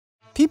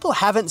People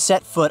haven't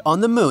set foot on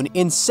the moon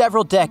in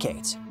several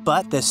decades,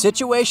 but the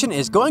situation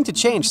is going to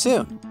change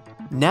soon.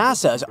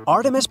 NASA's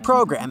Artemis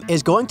program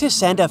is going to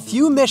send a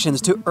few missions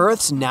to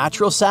Earth's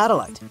natural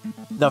satellite.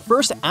 The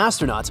first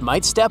astronauts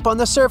might step on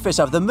the surface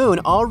of the moon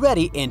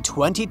already in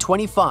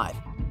 2025,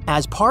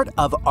 as part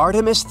of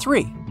Artemis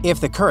 3,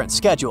 if the current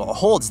schedule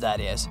holds,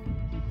 that is.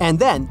 And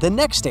then the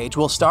next stage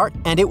will start,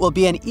 and it will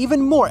be an even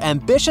more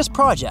ambitious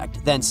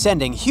project than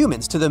sending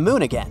humans to the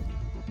moon again.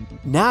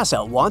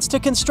 NASA wants to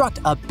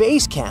construct a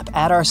base camp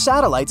at our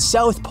satellite's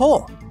south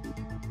pole.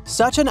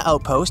 Such an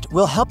outpost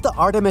will help the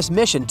Artemis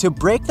mission to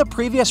break the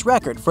previous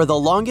record for the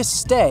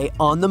longest stay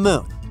on the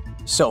moon.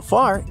 So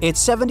far, it's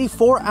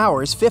 74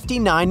 hours,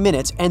 59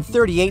 minutes, and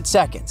 38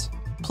 seconds.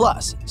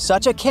 Plus,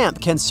 such a camp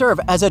can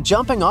serve as a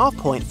jumping-off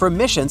point for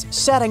missions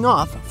setting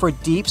off for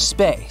deep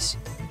space.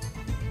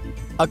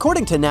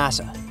 According to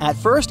NASA, at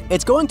first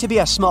it's going to be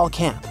a small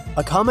camp,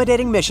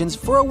 accommodating missions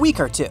for a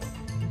week or two.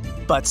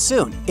 But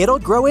soon, it'll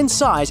grow in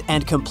size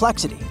and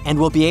complexity and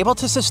will be able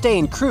to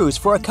sustain crews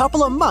for a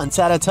couple of months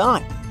at a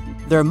time.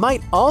 There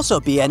might also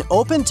be an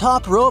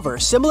open-top rover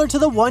similar to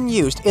the one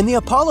used in the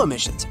Apollo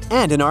missions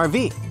and an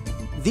RV.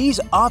 These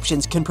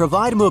options can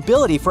provide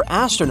mobility for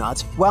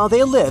astronauts while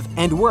they live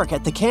and work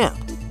at the camp.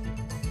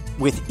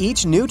 With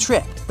each new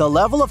trip, the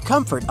level of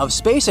comfort of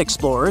space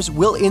explorers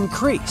will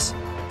increase.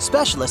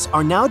 Specialists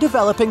are now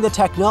developing the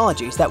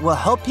technologies that will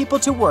help people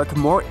to work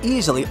more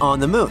easily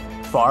on the moon,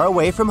 far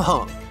away from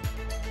home.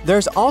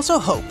 There's also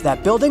hope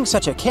that building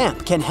such a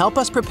camp can help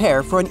us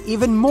prepare for an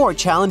even more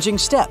challenging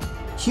step: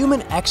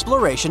 human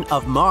exploration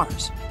of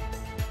Mars.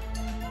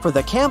 For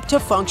the camp to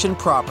function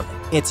properly,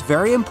 it's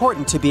very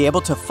important to be able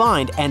to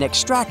find and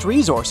extract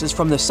resources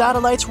from the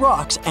satellite's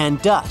rocks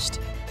and dust.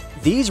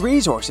 These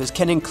resources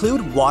can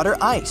include water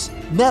ice,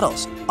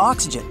 metals,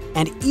 oxygen,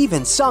 and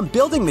even some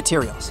building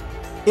materials.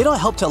 It'll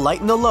help to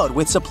lighten the load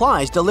with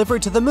supplies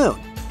delivered to the moon.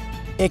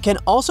 It can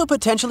also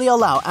potentially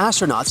allow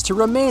astronauts to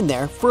remain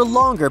there for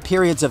longer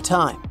periods of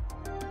time.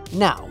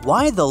 Now,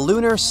 why the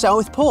lunar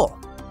South Pole?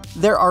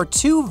 There are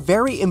two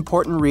very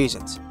important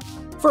reasons.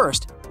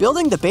 First,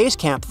 building the base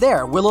camp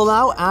there will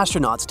allow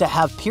astronauts to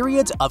have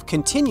periods of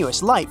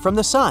continuous light from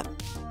the sun.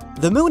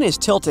 The moon is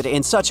tilted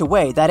in such a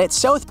way that its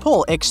south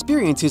pole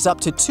experiences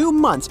up to 2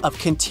 months of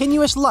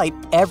continuous light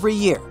every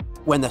year,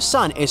 when the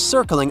sun is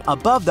circling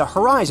above the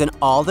horizon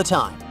all the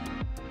time.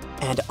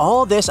 And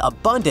all this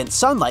abundant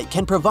sunlight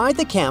can provide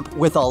the camp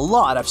with a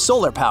lot of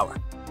solar power.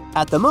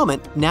 At the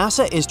moment,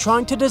 NASA is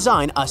trying to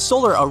design a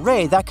solar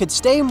array that could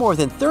stay more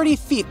than 30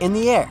 feet in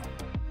the air.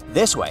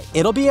 This way,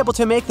 it'll be able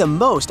to make the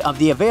most of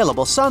the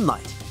available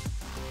sunlight.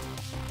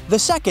 The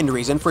second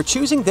reason for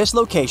choosing this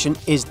location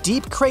is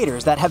deep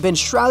craters that have been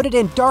shrouded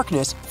in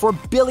darkness for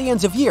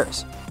billions of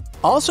years,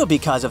 also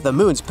because of the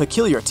moon's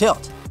peculiar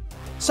tilt.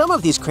 Some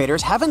of these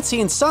craters haven't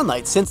seen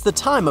sunlight since the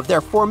time of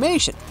their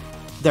formation.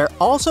 They're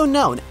also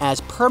known as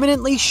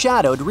permanently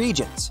shadowed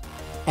regions.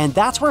 And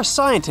that's where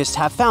scientists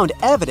have found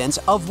evidence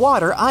of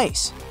water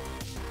ice.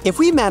 If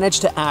we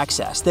manage to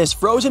access this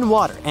frozen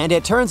water and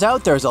it turns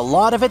out there's a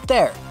lot of it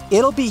there,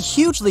 it'll be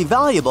hugely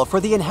valuable for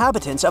the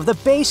inhabitants of the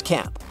base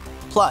camp.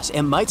 Plus,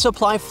 it might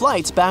supply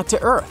flights back to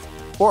Earth,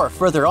 or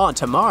further on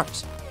to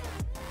Mars.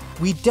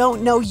 We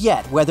don't know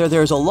yet whether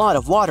there's a lot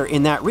of water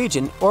in that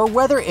region or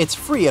whether it's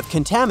free of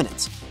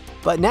contaminants.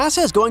 But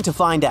NASA is going to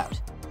find out.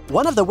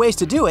 One of the ways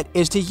to do it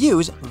is to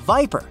use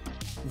Viper.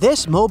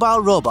 This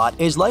mobile robot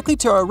is likely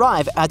to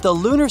arrive at the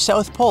lunar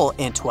South Pole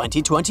in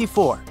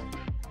 2024.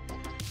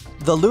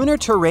 The Lunar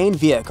Terrain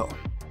Vehicle,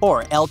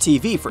 or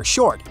LTV for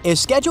short, is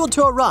scheduled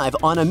to arrive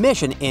on a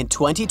mission in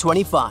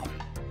 2025.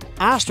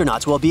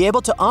 Astronauts will be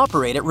able to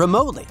operate it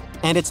remotely,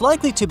 and it's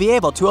likely to be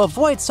able to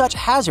avoid such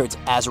hazards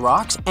as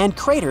rocks and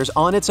craters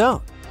on its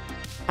own.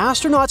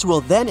 Astronauts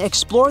will then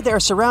explore their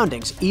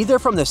surroundings either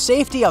from the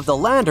safety of the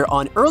lander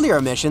on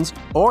earlier missions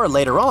or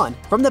later on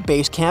from the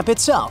base camp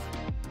itself.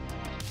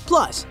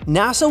 Plus,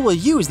 NASA will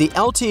use the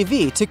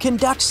LTV to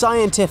conduct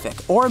scientific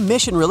or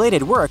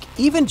mission-related work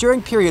even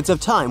during periods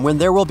of time when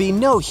there will be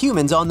no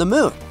humans on the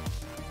moon.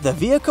 The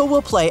vehicle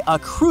will play a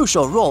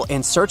crucial role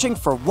in searching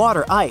for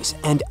water ice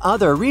and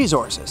other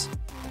resources.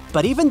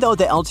 But even though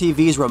the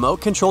LTV's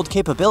remote-controlled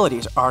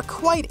capabilities are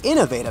quite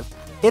innovative,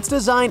 its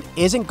design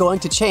isn't going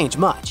to change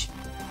much.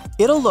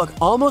 It'll look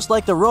almost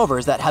like the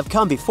rovers that have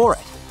come before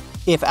it.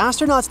 If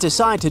astronauts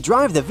decide to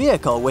drive the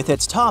vehicle with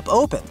its top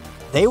open,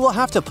 they will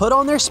have to put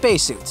on their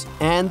spacesuits,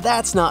 and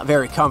that's not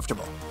very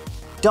comfortable.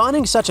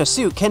 Donning such a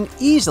suit can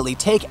easily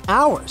take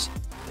hours.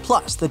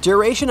 Plus, the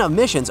duration of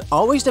missions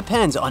always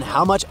depends on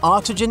how much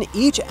oxygen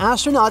each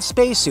astronaut's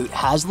spacesuit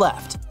has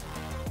left.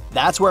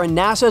 That's where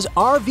NASA's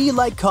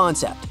RV-like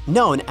concept,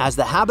 known as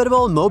the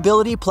Habitable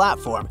Mobility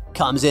Platform,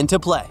 comes into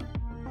play.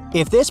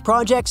 If this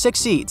project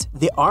succeeds,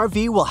 the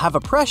RV will have a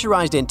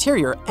pressurized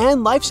interior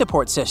and life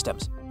support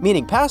systems,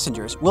 meaning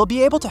passengers will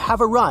be able to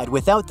have a ride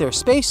without their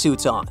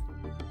spacesuits on.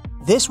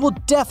 This will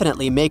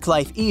definitely make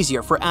life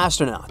easier for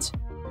astronauts.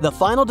 The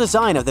final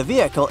design of the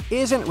vehicle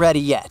isn't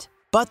ready yet,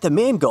 but the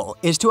main goal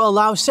is to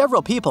allow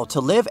several people to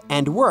live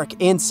and work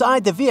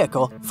inside the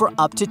vehicle for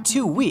up to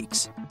 2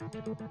 weeks.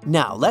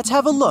 Now let's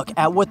have a look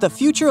at what the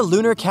future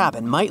lunar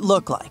cabin might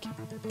look like.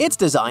 Its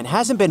design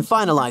hasn't been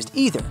finalized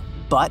either,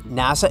 but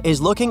NASA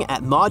is looking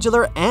at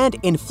modular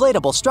and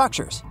inflatable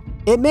structures.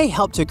 It may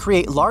help to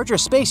create larger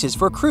spaces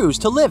for crews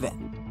to live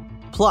in.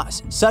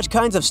 Plus, such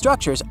kinds of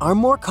structures are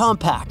more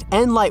compact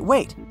and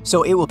lightweight,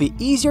 so it will be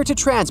easier to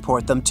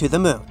transport them to the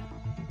moon.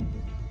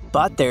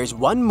 But there's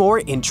one more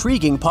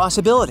intriguing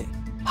possibility.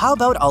 How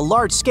about a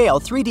large-scale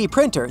 3D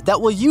printer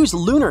that will use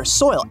lunar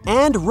soil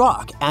and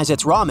rock as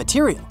its raw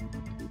material?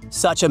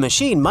 Such a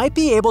machine might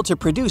be able to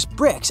produce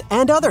bricks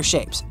and other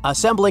shapes,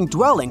 assembling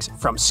dwellings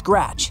from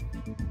scratch.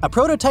 A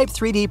prototype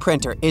 3D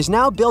printer is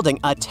now building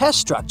a test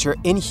structure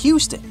in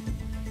Houston.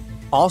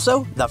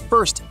 Also, the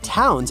first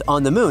towns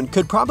on the moon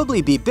could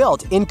probably be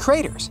built in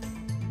craters.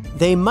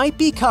 They might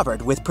be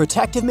covered with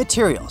protective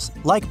materials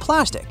like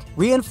plastic,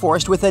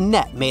 reinforced with a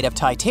net made of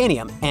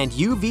titanium and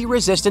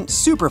UV-resistant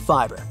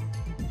superfiber.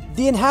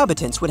 The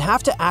inhabitants would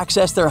have to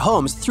access their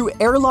homes through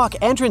airlock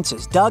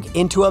entrances dug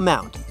into a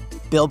mound.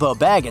 Bilbo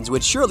Baggins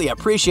would surely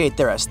appreciate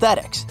their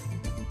aesthetics.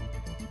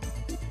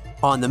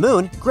 On the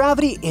moon,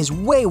 gravity is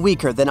way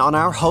weaker than on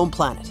our home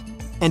planet.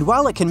 And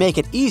while it can make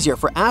it easier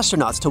for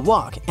astronauts to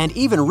walk and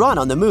even run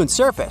on the moon's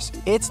surface,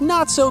 it's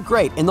not so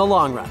great in the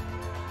long run.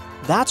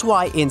 That's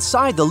why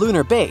inside the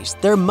lunar base,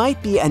 there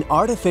might be an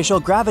artificial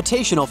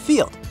gravitational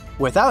field.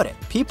 Without it,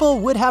 people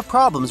would have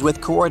problems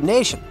with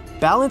coordination,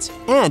 balance,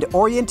 and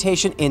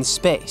orientation in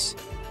space.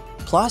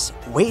 Plus,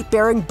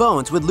 weight-bearing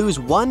bones would lose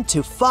 1 to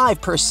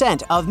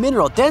 5% of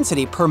mineral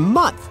density per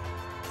month.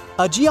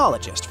 A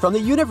geologist from the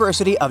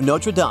University of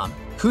Notre Dame,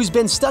 who's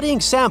been studying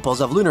samples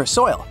of lunar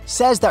soil,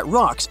 says that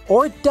rocks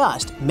or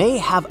dust may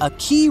have a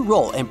key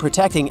role in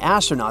protecting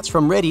astronauts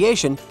from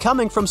radiation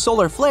coming from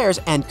solar flares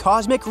and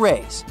cosmic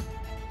rays.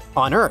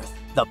 On Earth,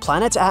 the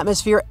planet's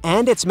atmosphere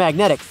and its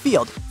magnetic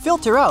field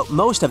filter out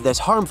most of this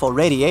harmful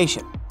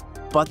radiation.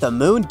 But the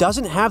moon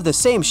doesn't have the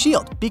same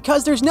shield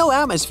because there's no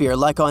atmosphere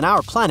like on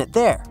our planet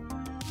there.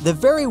 The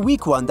very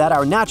weak one that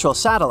our natural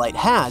satellite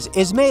has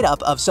is made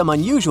up of some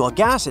unusual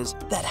gases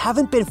that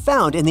haven't been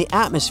found in the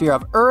atmosphere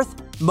of Earth,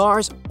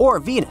 Mars, or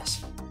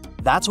Venus.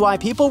 That's why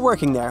people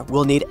working there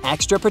will need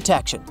extra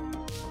protection.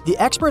 The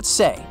experts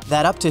say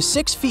that up to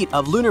 6 feet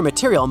of lunar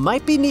material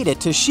might be needed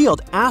to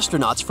shield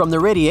astronauts from the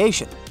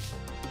radiation.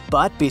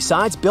 But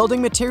besides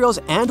building materials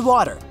and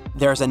water,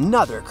 there's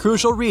another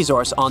crucial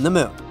resource on the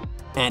moon,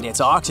 and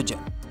it's oxygen.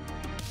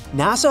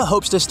 NASA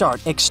hopes to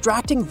start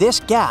extracting this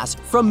gas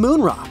from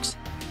moon rocks.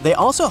 They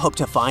also hope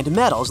to find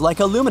metals like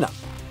aluminum.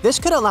 This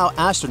could allow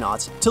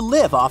astronauts to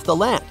live off the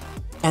land,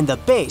 and the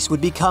base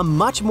would become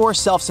much more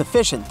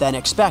self-sufficient than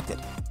expected.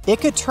 It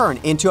could turn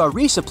into a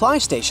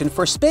resupply station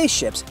for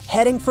spaceships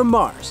heading for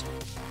Mars.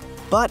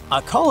 But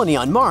a colony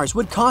on Mars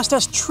would cost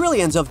us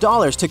trillions of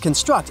dollars to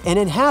construct and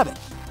inhabit.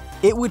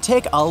 It would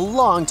take a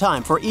long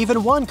time for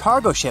even one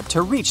cargo ship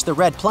to reach the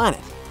red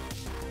planet.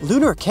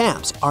 Lunar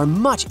camps are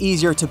much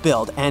easier to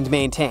build and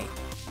maintain.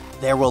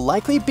 There will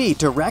likely be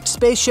direct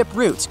spaceship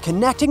routes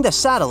connecting the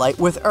satellite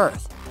with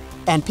Earth,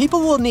 and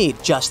people will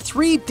need just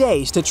 3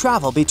 days to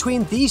travel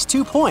between these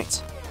 2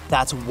 points.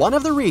 That's one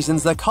of the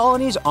reasons the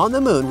colonies on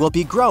the moon will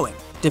be growing,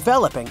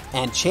 developing,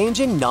 and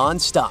changing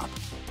non-stop.